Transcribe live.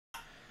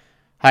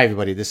Hi,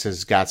 everybody. This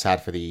is SAAD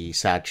for the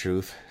SAAD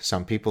Truth.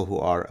 Some people who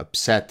are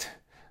upset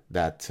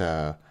that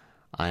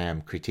I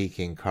am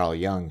critiquing Carl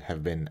Jung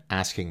have been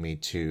asking me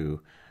to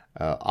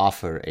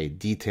offer a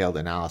detailed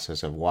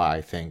analysis of why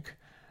I think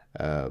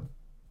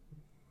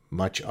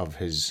much of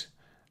his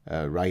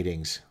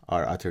writings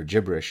are utter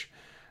gibberish.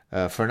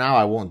 For now,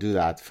 I won't do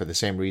that for the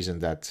same reason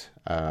that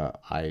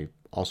I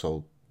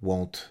also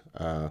won't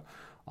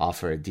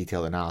offer a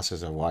detailed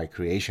analysis of why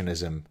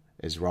creationism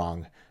is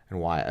wrong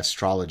and why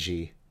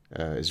astrology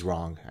is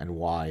wrong and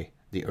why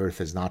the earth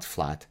is not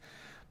flat.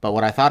 But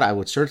what I thought I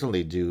would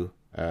certainly do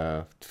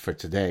for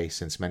today,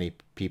 since many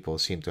people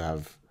seem to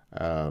have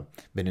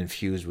been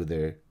infused with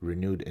a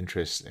renewed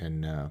interest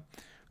in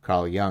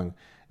Carl Jung,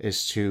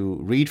 is to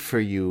read for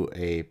you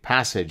a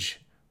passage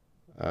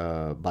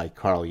by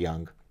Carl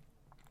Jung.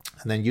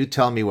 And then you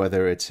tell me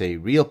whether it's a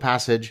real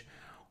passage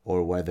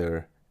or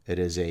whether it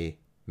is a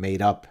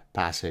made-up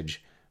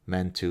passage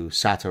meant to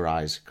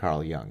satirize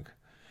Carl Jung.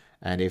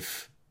 And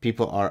if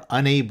people are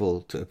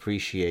unable to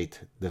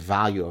appreciate the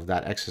value of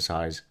that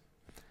exercise,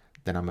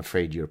 then I'm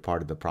afraid you're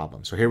part of the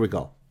problem. So here we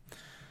go.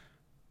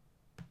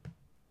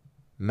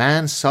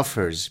 Man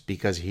suffers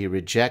because he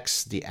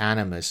rejects the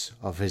animus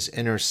of his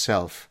inner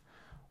self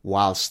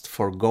whilst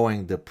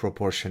foregoing the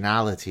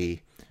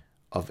proportionality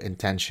of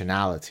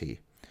intentionality.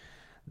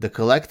 The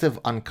collective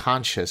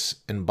unconscious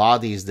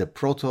embodies the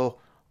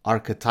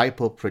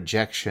proto-archetypal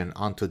projection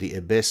onto the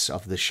abyss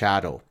of the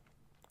shadow.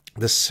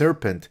 The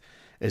serpent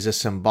is a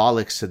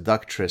symbolic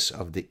seductress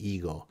of the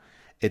ego.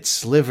 It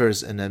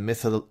slivers in a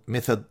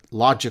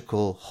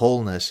mythological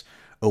wholeness,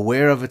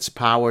 aware of its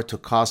power to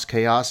cause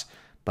chaos,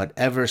 but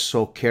ever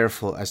so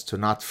careful as to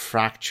not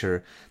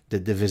fracture the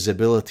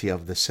divisibility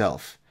of the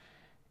self.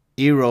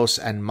 Eros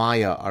and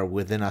Maya are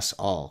within us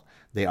all.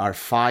 They are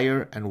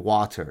fire and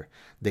water.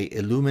 They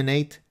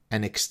illuminate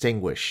and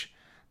extinguish.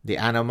 The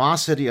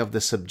animosity of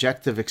the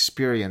subjective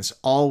experience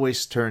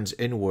always turns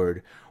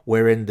inward,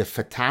 wherein the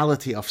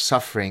fatality of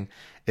suffering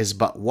is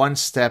but one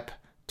step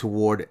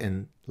toward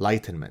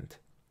enlightenment.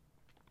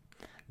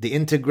 The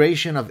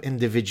integration of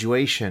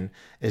individuation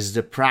is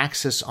the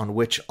praxis on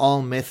which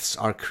all myths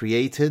are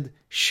created,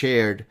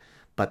 shared,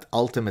 but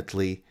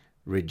ultimately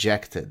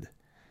rejected.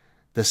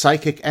 The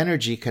psychic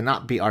energy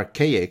cannot be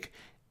archaic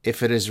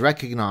if it is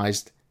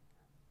recognized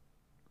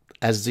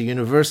as the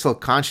universal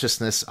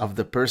consciousness of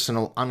the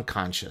personal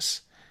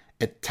unconscious.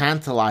 It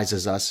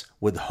tantalizes us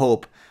with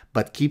hope,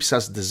 but keeps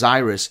us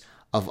desirous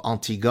of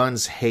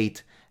Antigone's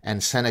hate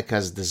and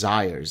Seneca's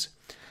desires.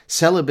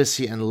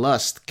 Celibacy and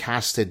lust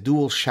cast a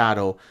dual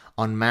shadow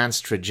on man's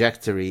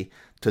trajectory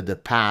to the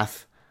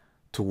path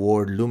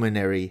toward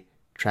luminary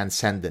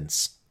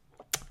transcendence.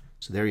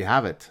 So there you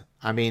have it.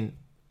 I mean,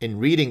 in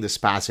reading this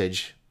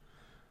passage,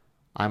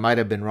 I might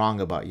have been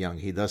wrong about Jung.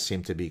 He does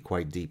seem to be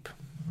quite deep.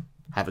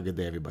 Have a good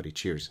day, everybody.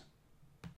 Cheers.